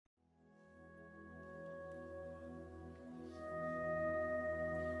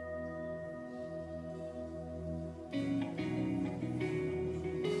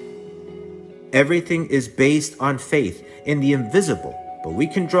Everything is based on faith in the invisible, but we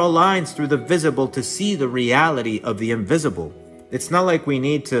can draw lines through the visible to see the reality of the invisible. It's not like we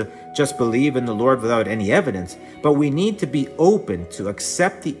need to just believe in the Lord without any evidence, but we need to be open to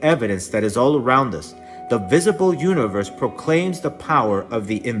accept the evidence that is all around us. The visible universe proclaims the power of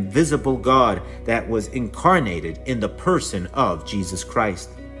the invisible God that was incarnated in the person of Jesus Christ.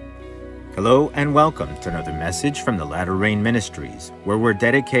 Hello and welcome to another message from the Latter Rain Ministries, where we're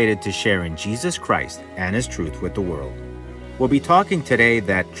dedicated to sharing Jesus Christ and His truth with the world. We'll be talking today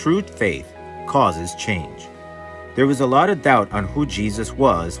that true faith causes change. There was a lot of doubt on who Jesus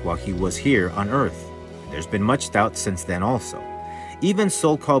was while He was here on earth. There's been much doubt since then also. Even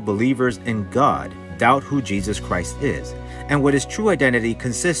so-called believers in God doubt who Jesus Christ is and what His true identity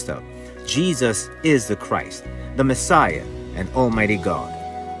consists of. Jesus is the Christ, the Messiah, and Almighty God.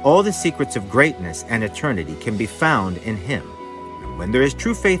 All the secrets of greatness and eternity can be found in Him. And when there is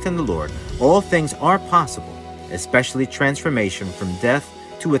true faith in the Lord, all things are possible, especially transformation from death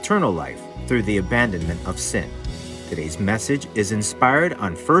to eternal life through the abandonment of sin. Today's message is inspired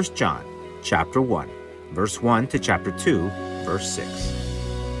on 1 John chapter 1, verse 1 to chapter 2, verse 6.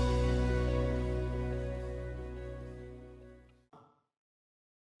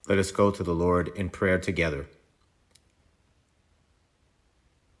 Let us go to the Lord in prayer together.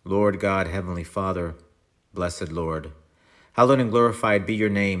 Lord God, Heavenly Father, blessed Lord, hallowed and glorified be your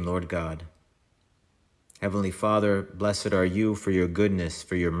name, Lord God. Heavenly Father, blessed are you for your goodness,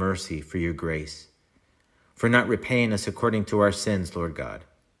 for your mercy, for your grace, for not repaying us according to our sins, Lord God,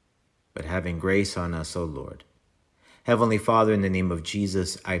 but having grace on us, O Lord. Heavenly Father, in the name of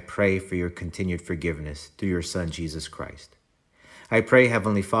Jesus, I pray for your continued forgiveness through your Son, Jesus Christ. I pray,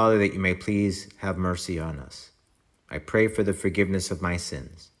 Heavenly Father, that you may please have mercy on us. I pray for the forgiveness of my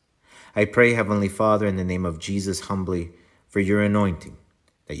sins. I pray, Heavenly Father, in the name of Jesus humbly, for your anointing,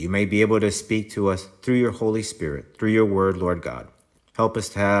 that you may be able to speak to us through your Holy Spirit, through your word, Lord God. Help us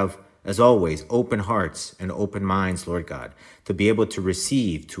to have, as always, open hearts and open minds, Lord God, to be able to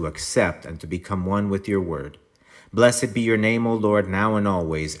receive, to accept, and to become one with your word. Blessed be your name, O Lord, now and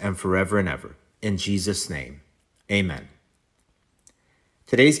always, and forever and ever. In Jesus' name, amen.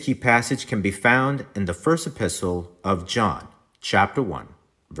 Today's key passage can be found in the first epistle of John, chapter 1,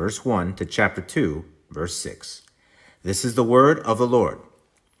 verse 1 to chapter 2, verse 6. This is the word of the Lord.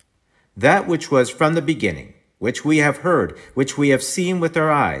 That which was from the beginning, which we have heard, which we have seen with our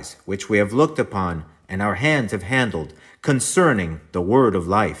eyes, which we have looked upon, and our hands have handled, concerning the word of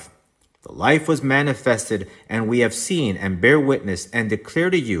life. The life was manifested, and we have seen and bear witness and declare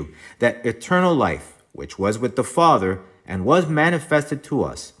to you that eternal life, which was with the Father, and was manifested to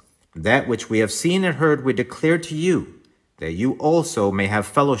us. That which we have seen and heard we declare to you, that you also may have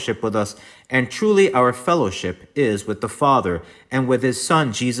fellowship with us. And truly our fellowship is with the Father and with His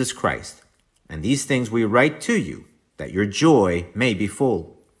Son, Jesus Christ. And these things we write to you, that your joy may be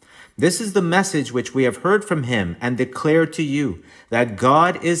full. This is the message which we have heard from Him and declare to you, that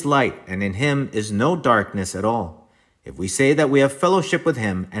God is light, and in Him is no darkness at all. If we say that we have fellowship with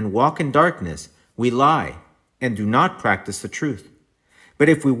Him and walk in darkness, we lie and do not practice the truth. But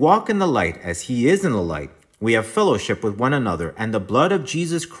if we walk in the light as He is in the light, we have fellowship with one another, and the blood of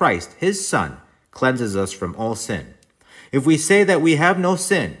Jesus Christ, His Son, cleanses us from all sin. If we say that we have no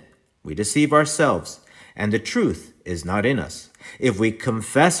sin, we deceive ourselves, and the truth is not in us. If we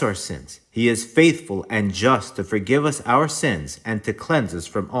confess our sins, He is faithful and just to forgive us our sins and to cleanse us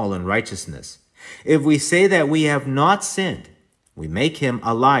from all unrighteousness. If we say that we have not sinned, we make Him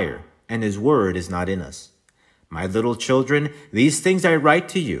a liar, and His word is not in us. My little children, these things I write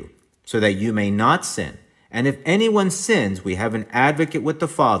to you, so that you may not sin. And if anyone sins, we have an advocate with the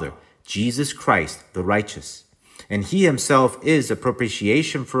Father, Jesus Christ, the righteous. And He Himself is a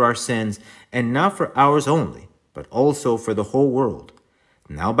propitiation for our sins, and not for ours only, but also for the whole world.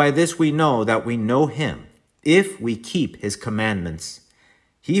 Now by this we know that we know Him, if we keep His commandments.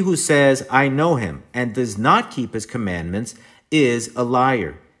 He who says, I know Him, and does not keep His commandments, is a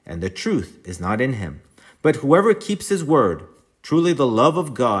liar, and the truth is not in him. But whoever keeps His word, truly the love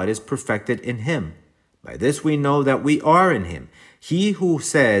of God is perfected in him. By this we know that we are in Him. He who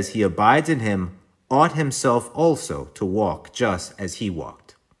says he abides in Him ought himself also to walk just as He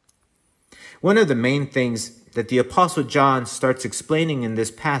walked. One of the main things that the Apostle John starts explaining in this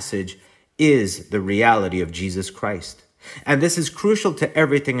passage is the reality of Jesus Christ. And this is crucial to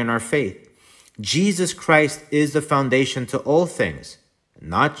everything in our faith. Jesus Christ is the foundation to all things.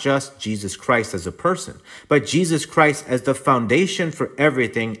 Not just Jesus Christ as a person, but Jesus Christ as the foundation for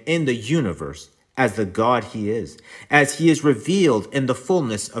everything in the universe, as the God He is, as He is revealed in the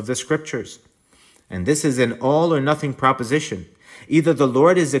fullness of the Scriptures. And this is an all or nothing proposition. Either the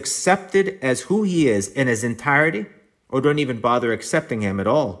Lord is accepted as who he is in his entirety, or don't even bother accepting him at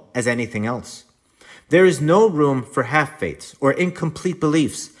all as anything else. There is no room for half-faiths or incomplete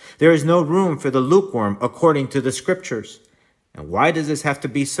beliefs. There is no room for the lukewarm according to the scriptures. And why does this have to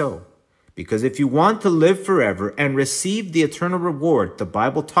be so? Because if you want to live forever and receive the eternal reward the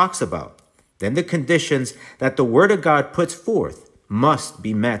Bible talks about, then the conditions that the Word of God puts forth must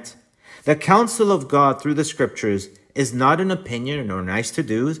be met. The counsel of God through the scriptures is not an opinion or nice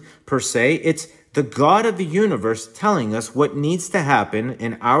to-dos per se. It's the God of the universe telling us what needs to happen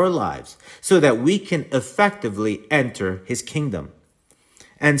in our lives so that we can effectively enter his kingdom.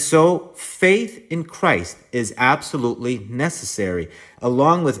 And so faith in Christ is absolutely necessary,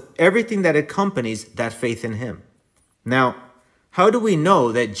 along with everything that accompanies that faith in him. Now, how do we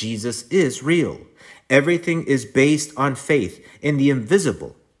know that Jesus is real? Everything is based on faith in the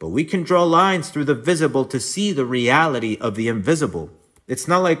invisible, but we can draw lines through the visible to see the reality of the invisible. It's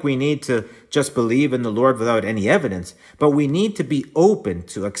not like we need to just believe in the Lord without any evidence, but we need to be open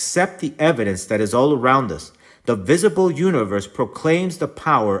to accept the evidence that is all around us. The visible universe proclaims the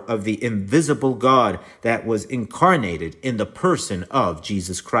power of the invisible God that was incarnated in the person of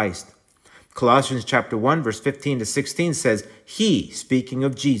Jesus Christ. Colossians chapter 1, verse 15 to 16 says, He, speaking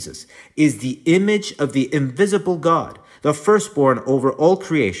of Jesus, is the image of the invisible God, the firstborn over all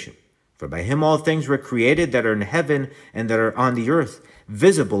creation. For by him all things were created that are in heaven and that are on the earth,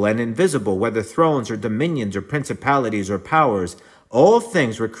 visible and invisible, whether thrones or dominions or principalities or powers. All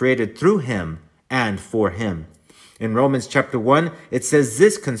things were created through him and for him. In Romans chapter 1, it says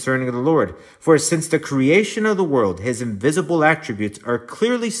this concerning the Lord, For since the creation of the world, his invisible attributes are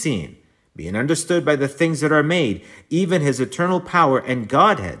clearly seen, being understood by the things that are made, even his eternal power and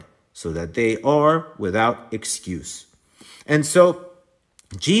Godhead, so that they are without excuse. And so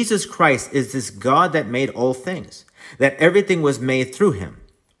Jesus Christ is this God that made all things, that everything was made through him.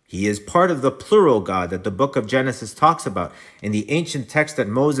 He is part of the plural God that the book of Genesis talks about in the ancient text that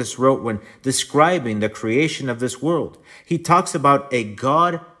Moses wrote when describing the creation of this world. He talks about a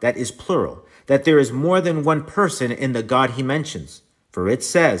God that is plural, that there is more than one person in the God he mentions. For it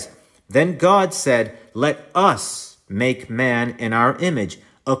says, Then God said, Let us make man in our image,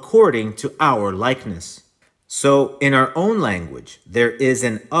 according to our likeness. So in our own language, there is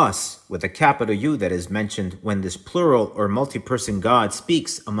an us with a capital U that is mentioned when this plural or multi-person God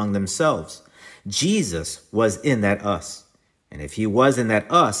speaks among themselves. Jesus was in that us. And if he was in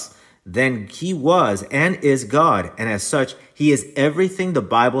that us, then he was and is God. And as such, he is everything the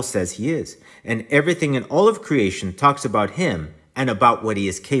Bible says he is. And everything in all of creation talks about him and about what he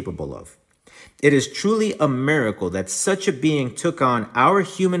is capable of. It is truly a miracle that such a being took on our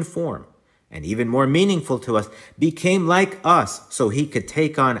human form, and even more meaningful to us, became like us so he could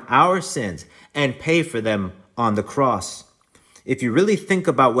take on our sins and pay for them on the cross. If you really think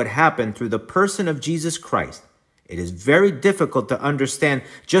about what happened through the person of Jesus Christ, it is very difficult to understand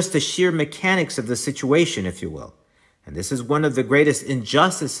just the sheer mechanics of the situation, if you will. And this is one of the greatest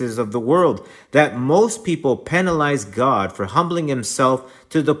injustices of the world, that most people penalize God for humbling himself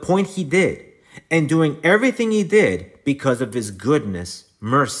to the point he did, and doing everything he did because of his goodness,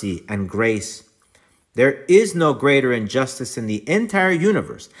 mercy, and grace. There is no greater injustice in the entire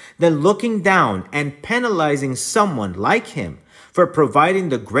universe than looking down and penalizing someone like him for providing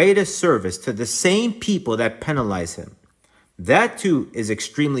the greatest service to the same people that penalize him. That too is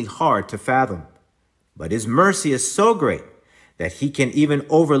extremely hard to fathom. But his mercy is so great that he can even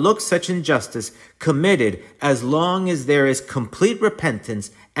overlook such injustice committed as long as there is complete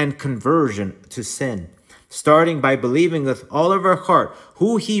repentance and conversion to sin, starting by believing with all of our heart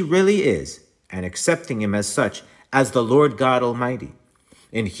who he really is and accepting him as such, as the Lord God Almighty.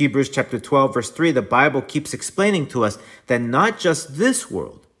 In Hebrews chapter 12, verse 3, the Bible keeps explaining to us that not just this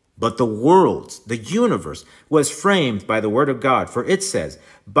world, but the worlds, the universe, was framed by the word of God. For it says,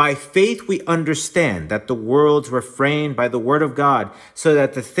 By faith we understand that the worlds were framed by the word of God, so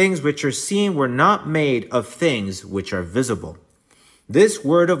that the things which are seen were not made of things which are visible. This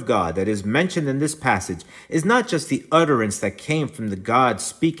word of God that is mentioned in this passage is not just the utterance that came from the God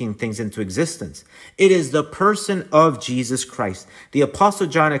speaking things into existence. It is the person of Jesus Christ. The Apostle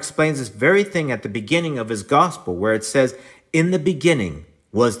John explains this very thing at the beginning of his gospel, where it says, In the beginning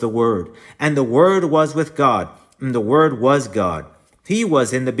was the Word, and the Word was with God, and the Word was God. He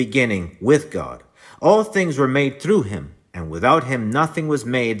was in the beginning with God. All things were made through him, and without him nothing was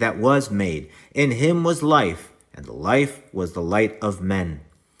made that was made. In him was life, and the life was the light of men.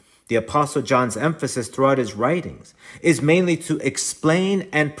 The Apostle John's emphasis throughout his writings is mainly to explain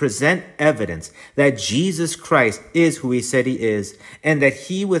and present evidence that Jesus Christ is who he said he is, and that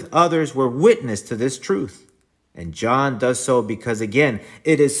he with others were witness to this truth. And John does so because, again,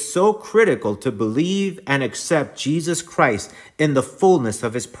 it is so critical to believe and accept Jesus Christ in the fullness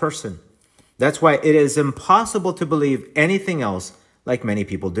of his person. That's why it is impossible to believe anything else like many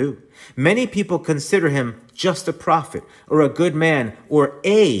people do. Many people consider him just a prophet or a good man or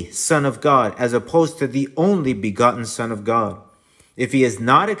a son of God, as opposed to the only begotten Son of God. If he is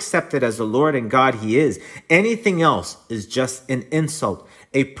not accepted as the Lord and God he is, anything else is just an insult.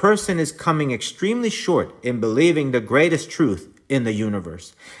 A person is coming extremely short in believing the greatest truth in the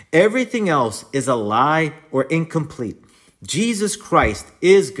universe. Everything else is a lie or incomplete. Jesus Christ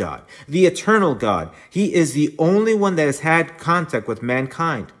is God, the eternal God. He is the only one that has had contact with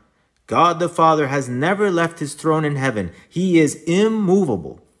mankind. God the Father has never left his throne in heaven. He is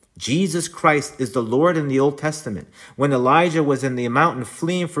immovable. Jesus Christ is the Lord in the Old Testament. When Elijah was in the mountain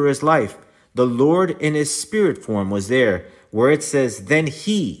fleeing for his life, the Lord in his spirit form was there, where it says, "Then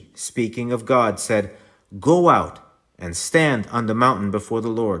he," speaking of God, said, "Go out and stand on the mountain before the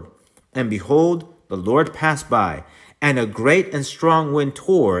Lord." And behold, the Lord passed by, and a great and strong wind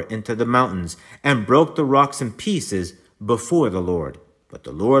tore into the mountains and broke the rocks in pieces before the Lord. But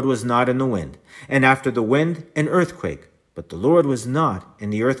the Lord was not in the wind. And after the wind, an earthquake. But the Lord was not in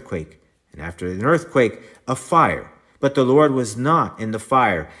the earthquake. And after an earthquake, a fire. But the Lord was not in the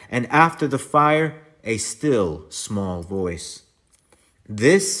fire. And after the fire, a still small voice.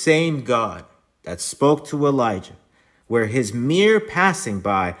 This same God that spoke to Elijah, where his mere passing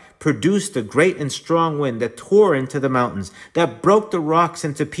by produced a great and strong wind that tore into the mountains, that broke the rocks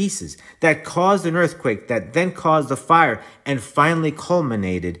into pieces, that caused an earthquake, that then caused a fire, and finally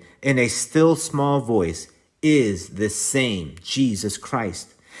culminated in a still small voice, is the same Jesus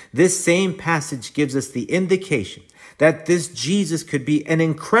Christ. This same passage gives us the indication that this Jesus could be an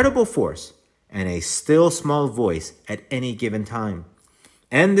incredible force and a still small voice at any given time.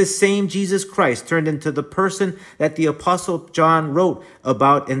 And this same Jesus Christ turned into the person that the Apostle John wrote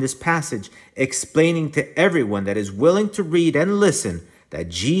about in this passage, explaining to everyone that is willing to read and listen that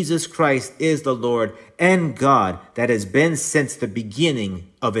Jesus Christ is the Lord and God that has been since the beginning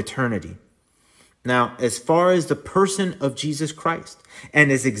of eternity. Now, as far as the person of Jesus Christ and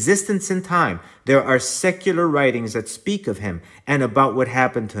his existence in time, there are secular writings that speak of him and about what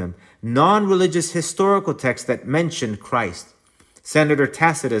happened to him, non-religious historical texts that mention Christ. Senator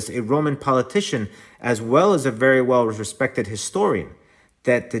Tacitus, a Roman politician, as well as a very well-respected historian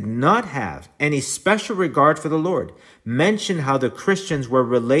that did not have any special regard for the Lord, mentioned how the Christians were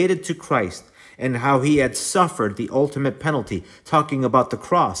related to Christ and how he had suffered the ultimate penalty, talking about the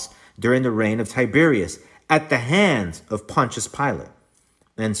cross during the reign of Tiberius at the hands of Pontius Pilate.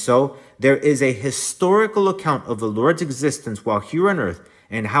 And so there is a historical account of the Lord's existence while here on earth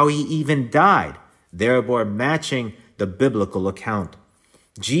and how he even died, thereby matching the biblical account.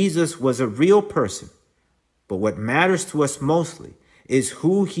 Jesus was a real person, but what matters to us mostly is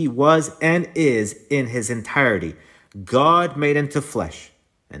who he was and is in his entirety, God made into flesh,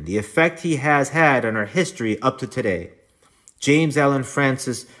 and the effect he has had on our history up to today. James Allen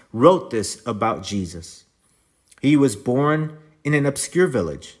Francis wrote this about Jesus. He was born in an obscure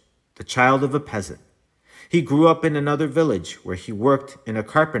village, the child of a peasant. He grew up in another village where he worked in a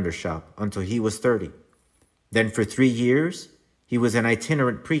carpenter shop until he was 30. Then for 3 years, he was an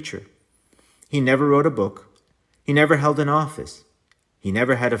itinerant preacher. He never wrote a book. He never held an office. He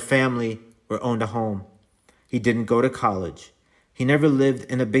never had a family or owned a home. He didn't go to college. He never lived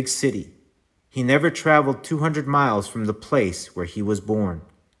in a big city. He never traveled 200 miles from the place where he was born.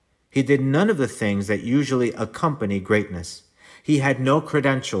 He did none of the things that usually accompany greatness. He had no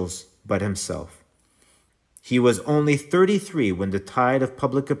credentials but himself. He was only 33 when the tide of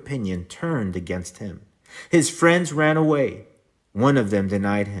public opinion turned against him. His friends ran away. One of them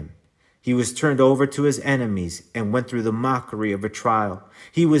denied him. He was turned over to his enemies and went through the mockery of a trial.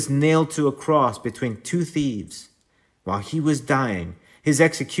 He was nailed to a cross between 2 thieves. While he was dying, his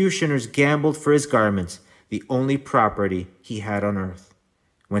executioners gambled for his garments, the only property he had on earth.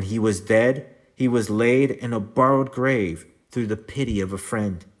 When he was dead, he was laid in a borrowed grave through the pity of a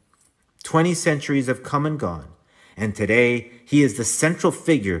friend. 20 centuries have come and gone, and today he is the central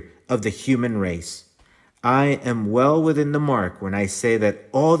figure of the human race. I am well within the mark when I say that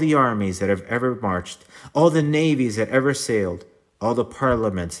all the armies that have ever marched, all the navies that ever sailed, all the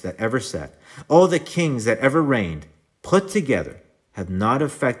parliaments that ever sat, all the kings that ever reigned, put together, have not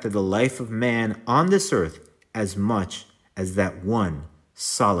affected the life of man on this earth as much as that one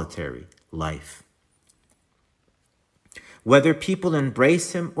solitary life. Whether people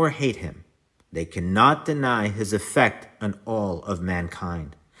embrace him or hate him, they cannot deny his effect on all of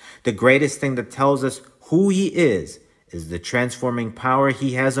mankind. The greatest thing that tells us who he is is the transforming power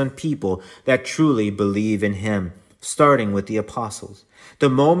he has on people that truly believe in him, starting with the apostles. The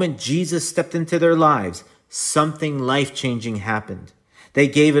moment Jesus stepped into their lives, something life-changing happened. They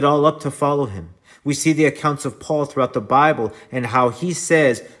gave it all up to follow him. We see the accounts of Paul throughout the Bible and how he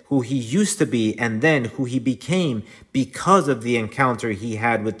says who he used to be and then who he became because of the encounter he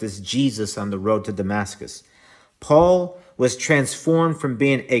had with this Jesus on the road to Damascus. Paul was transformed from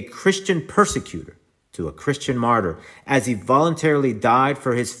being a Christian persecutor to a Christian martyr as he voluntarily died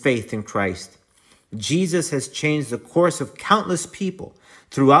for his faith in Christ. Jesus has changed the course of countless people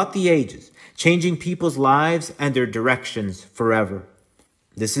throughout the ages, changing people's lives and their directions forever.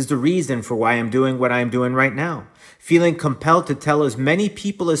 This is the reason for why I'm doing what I'm doing right now, feeling compelled to tell as many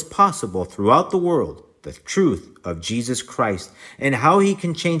people as possible throughout the world the truth of Jesus Christ and how he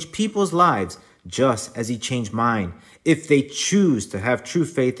can change people's lives just as he changed mine if they choose to have true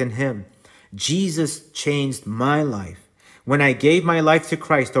faith in him. Jesus changed my life. When I gave my life to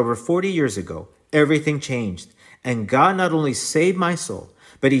Christ over 40 years ago, everything changed. And God not only saved my soul,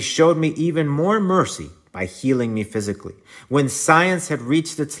 but he showed me even more mercy by healing me physically. When science had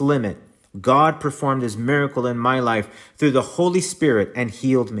reached its limit, God performed his miracle in my life through the Holy Spirit and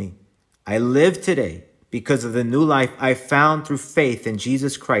healed me. I live today because of the new life I found through faith in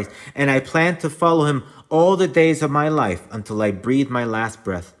Jesus Christ, and I plan to follow him all the days of my life until I breathe my last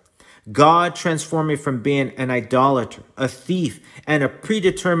breath. God transformed me from being an idolater, a thief, and a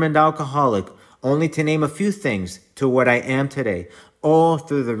predetermined alcoholic, only to name a few things, to what I am today, all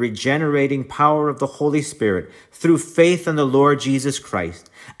through the regenerating power of the Holy Spirit, through faith in the Lord Jesus Christ.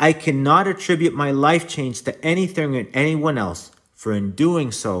 I cannot attribute my life change to anything or anyone else, for in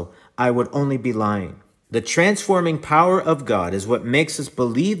doing so, I would only be lying. The transforming power of God is what makes us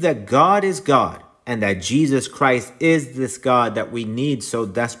believe that God is God and that Jesus Christ is this God that we need so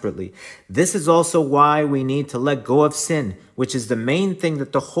desperately. This is also why we need to let go of sin, which is the main thing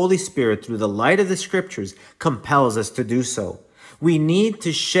that the Holy Spirit, through the light of the Scriptures, compels us to do so. We need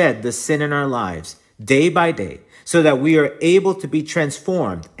to shed the sin in our lives day by day so that we are able to be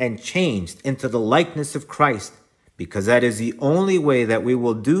transformed and changed into the likeness of Christ, because that is the only way that we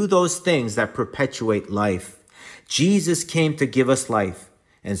will do those things that perpetuate life. Jesus came to give us life,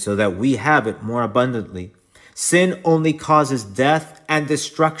 and so that we have it more abundantly. Sin only causes death and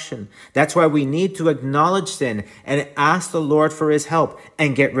destruction. That's why we need to acknowledge sin and ask the Lord for his help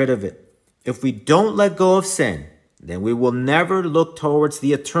and get rid of it. If we don't let go of sin, then we will never look towards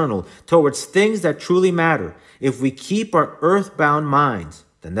the eternal, towards things that truly matter. If we keep our earthbound minds,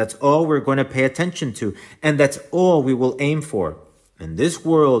 then that's all we're going to pay attention to, and that's all we will aim for. And this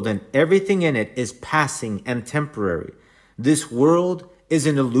world and everything in it is passing and temporary. This world is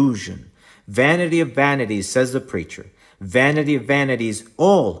an illusion. Vanity of vanities, says the preacher. Vanity of vanities,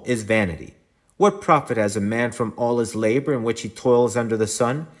 all is vanity. What profit has a man from all his labor in which he toils under the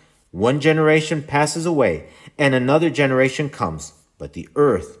sun? One generation passes away, and another generation comes, but the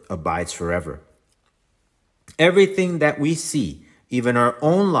earth abides forever. Everything that we see, even our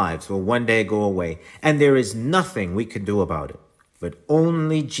own lives, will one day go away, and there is nothing we can do about it. But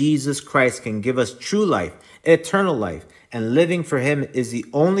only Jesus Christ can give us true life, eternal life, and living for him is the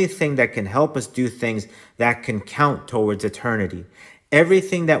only thing that can help us do things that can count towards eternity.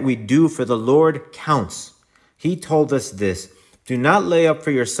 Everything that we do for the Lord counts. He told us this: do not lay up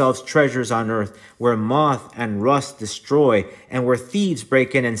for yourselves treasures on earth where moth and rust destroy and where thieves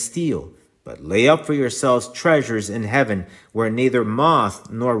break in and steal. But lay up for yourselves treasures in heaven where neither moth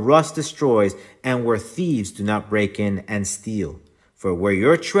nor rust destroys and where thieves do not break in and steal. For where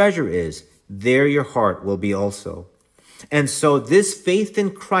your treasure is, there your heart will be also. And so this faith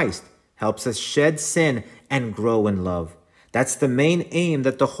in Christ helps us shed sin and grow in love. That's the main aim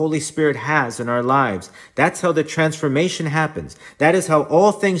that the Holy Spirit has in our lives. That's how the transformation happens. That is how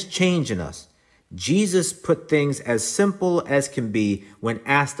all things change in us. Jesus put things as simple as can be when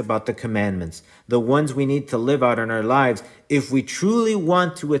asked about the commandments, the ones we need to live out in our lives if we truly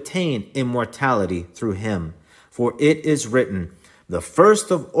want to attain immortality through him. For it is written, the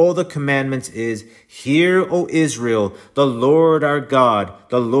first of all the commandments is, Hear, O Israel, the Lord our God,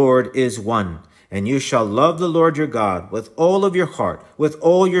 the Lord is one. And you shall love the Lord your God with all of your heart, with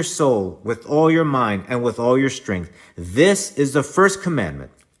all your soul, with all your mind, and with all your strength. This is the first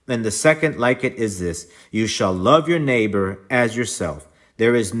commandment. And the second like it is this: you shall love your neighbor as yourself.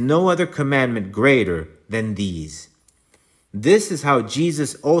 There is no other commandment greater than these. This is how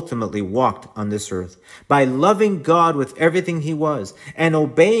Jesus ultimately walked on this earth, by loving God with everything he was, and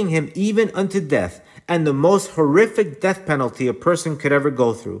obeying him even unto death, and the most horrific death penalty a person could ever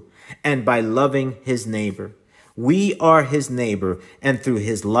go through, and by loving his neighbor. We are his neighbor, and through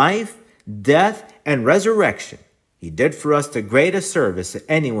his life, death, and resurrection, He did for us the greatest service that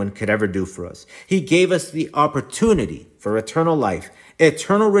anyone could ever do for us. He gave us the opportunity for eternal life,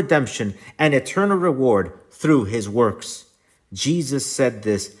 eternal redemption, and eternal reward through his works. Jesus said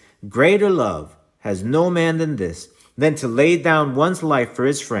this, "Greater love has no man than this, than to lay down one's life for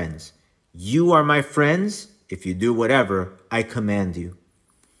his friends. You are my friends if you do whatever I command you."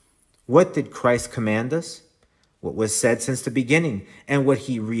 What did Christ command us? What was said since the beginning, and what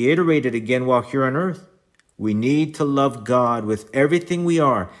he reiterated again while here on earth. We need to love God with everything we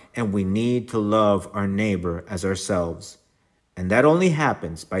are, and we need to love our neighbor as ourselves. And that only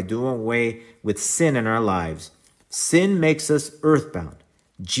happens by doing away with sin in our lives. Sin makes us earthbound.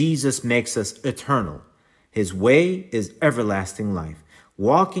 Jesus makes us eternal. His way is everlasting life.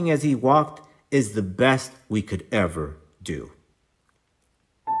 Walking as he walked is the best we could ever do.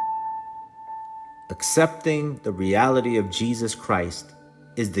 Accepting the reality of Jesus Christ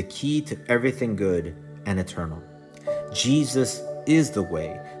is the key to everything good and eternal. Jesus is the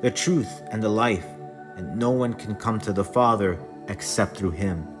way, the truth, and the life, and no one can come to the Father except through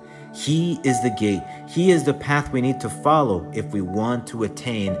him. He is the gate. He is the path we need to follow if we want to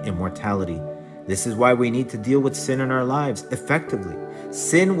attain immortality. This is why we need to deal with sin in our lives effectively.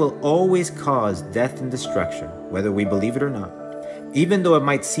 Sin will always cause death and destruction, whether we believe it or not. Even though it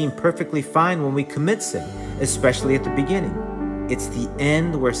might seem perfectly fine when we commit sin, especially at the beginning. It's the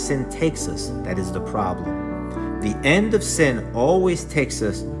end where sin takes us that is the problem. The end of sin always takes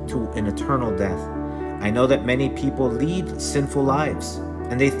us to an eternal death. I know that many people lead sinful lives,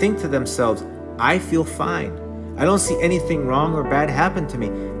 and they think to themselves, I feel fine. I don't see anything wrong or bad happen to me.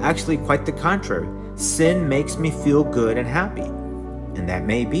 Actually, quite the contrary. Sin makes me feel good and happy. And that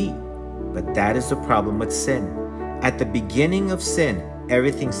may be, but that is the problem with sin. At the beginning of sin,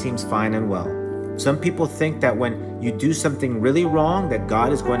 everything seems fine and well. Some people think that when you do something really wrong, that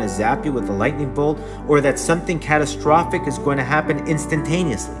God is going to zap you with a lightning bolt, or that something catastrophic is going to happen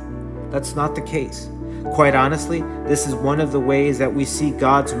instantaneously. That's not the case. Quite honestly, this is one of the ways that we see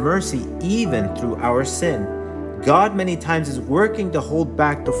God's mercy even through our sin. God many times is working to hold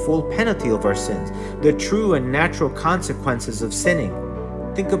back the full penalty of our sins, the true and natural consequences of sinning.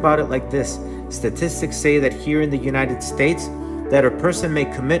 Think about it like this. Statistics say that here in the United States, that a person may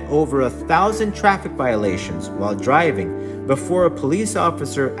commit over 1,000 traffic violations while driving before a police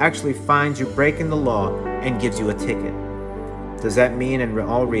officer actually finds you breaking the law and gives you a ticket. Does that mean in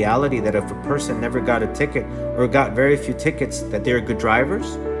all reality that if a person never got a ticket or got very few tickets that they're good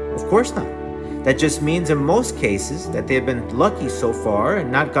drivers? Of course not. That just means in most cases that they've been lucky so far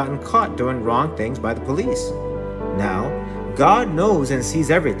and not gotten caught doing wrong things by the police. Now, God knows and sees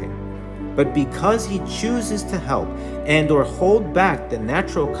everything. But because he chooses to help and or hold back the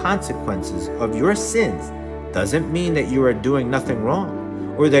natural consequences of your sins doesn't mean that you are doing nothing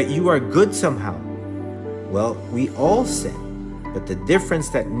wrong or that you are good somehow. Well, we all sin, but the difference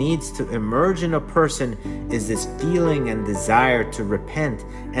that needs to emerge in a person is this feeling and desire to repent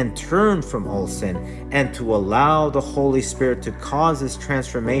and turn from all sin and to allow the Holy Spirit to cause this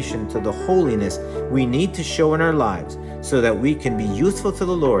transformation to the holiness we need to show in our lives so that we can be useful to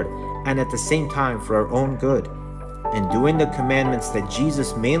the Lord and at the same time for our own good. And doing the commandments that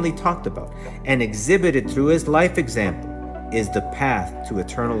Jesus mainly talked about and exhibited through his life example is the path to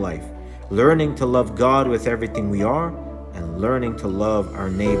eternal life. Learning to love God with everything we are and learning to love our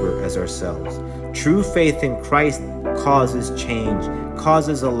neighbor as ourselves. True faith in Christ causes change,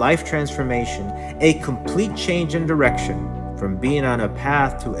 causes a life transformation, a complete change in direction from being on a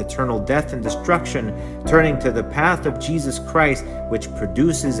path to eternal death and destruction, turning to the path of Jesus Christ, which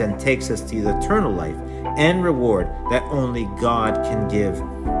produces and takes us to the eternal life and reward that only God can give.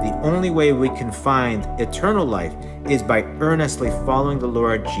 The only way we can find eternal life is by earnestly following the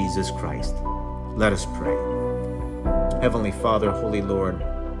Lord Jesus Christ. Let us pray. Heavenly Father, Holy Lord,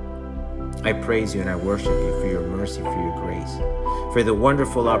 I praise you and I worship you for your mercy, for your grace, for the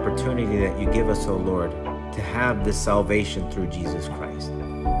wonderful opportunity that you give us, O Lord, to have this salvation through Jesus Christ.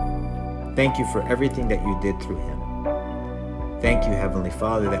 Thank you for everything that you did through him. Thank you, Heavenly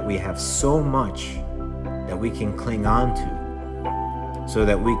Father, that we have so much that we can cling on to so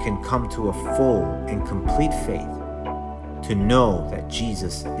that we can come to a full and complete faith to know that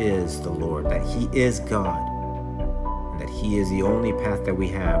Jesus is the Lord, that he is God, and that he is the only path that we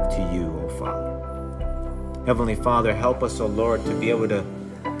have to you, O Father. Heavenly Father, help us, O Lord, to be able to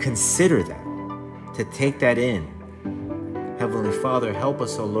consider that, to take that in. Heavenly Father, help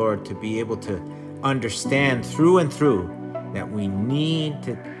us, O Lord, to be able to understand through and through that we need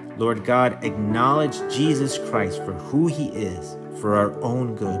to, Lord God, acknowledge Jesus Christ for who he is, for our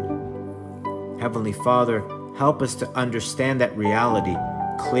own good. Heavenly Father, help us to understand that reality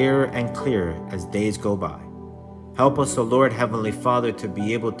clearer and clearer as days go by. Help us, O Lord, Heavenly Father, to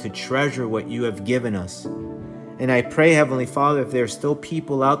be able to treasure what you have given us. And I pray, Heavenly Father, if there are still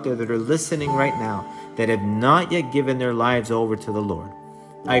people out there that are listening right now that have not yet given their lives over to the Lord,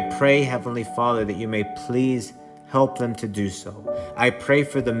 I pray, Heavenly Father, that you may please help them to do so. I pray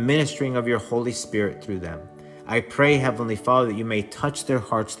for the ministering of your Holy Spirit through them. I pray, Heavenly Father, that you may touch their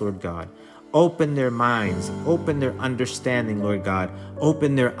hearts, Lord God. Open their minds, open their understanding, Lord God.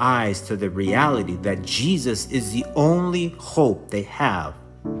 Open their eyes to the reality that Jesus is the only hope they have.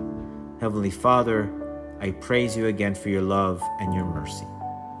 Heavenly Father, I praise you again for your love and your mercy.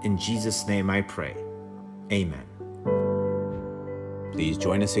 In Jesus' name I pray. Amen. Please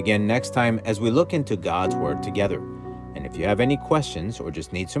join us again next time as we look into God's Word together. And if you have any questions or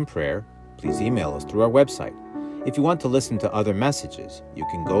just need some prayer, please email us through our website. If you want to listen to other messages, you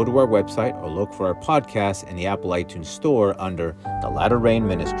can go to our website or look for our podcast in the Apple iTunes Store under The Latter Rain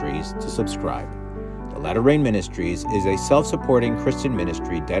Ministries to subscribe. The Latter Rain Ministries is a self-supporting Christian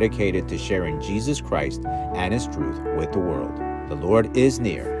ministry dedicated to sharing Jesus Christ and His truth with the world. The Lord is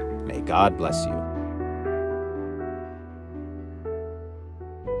near. May God bless you.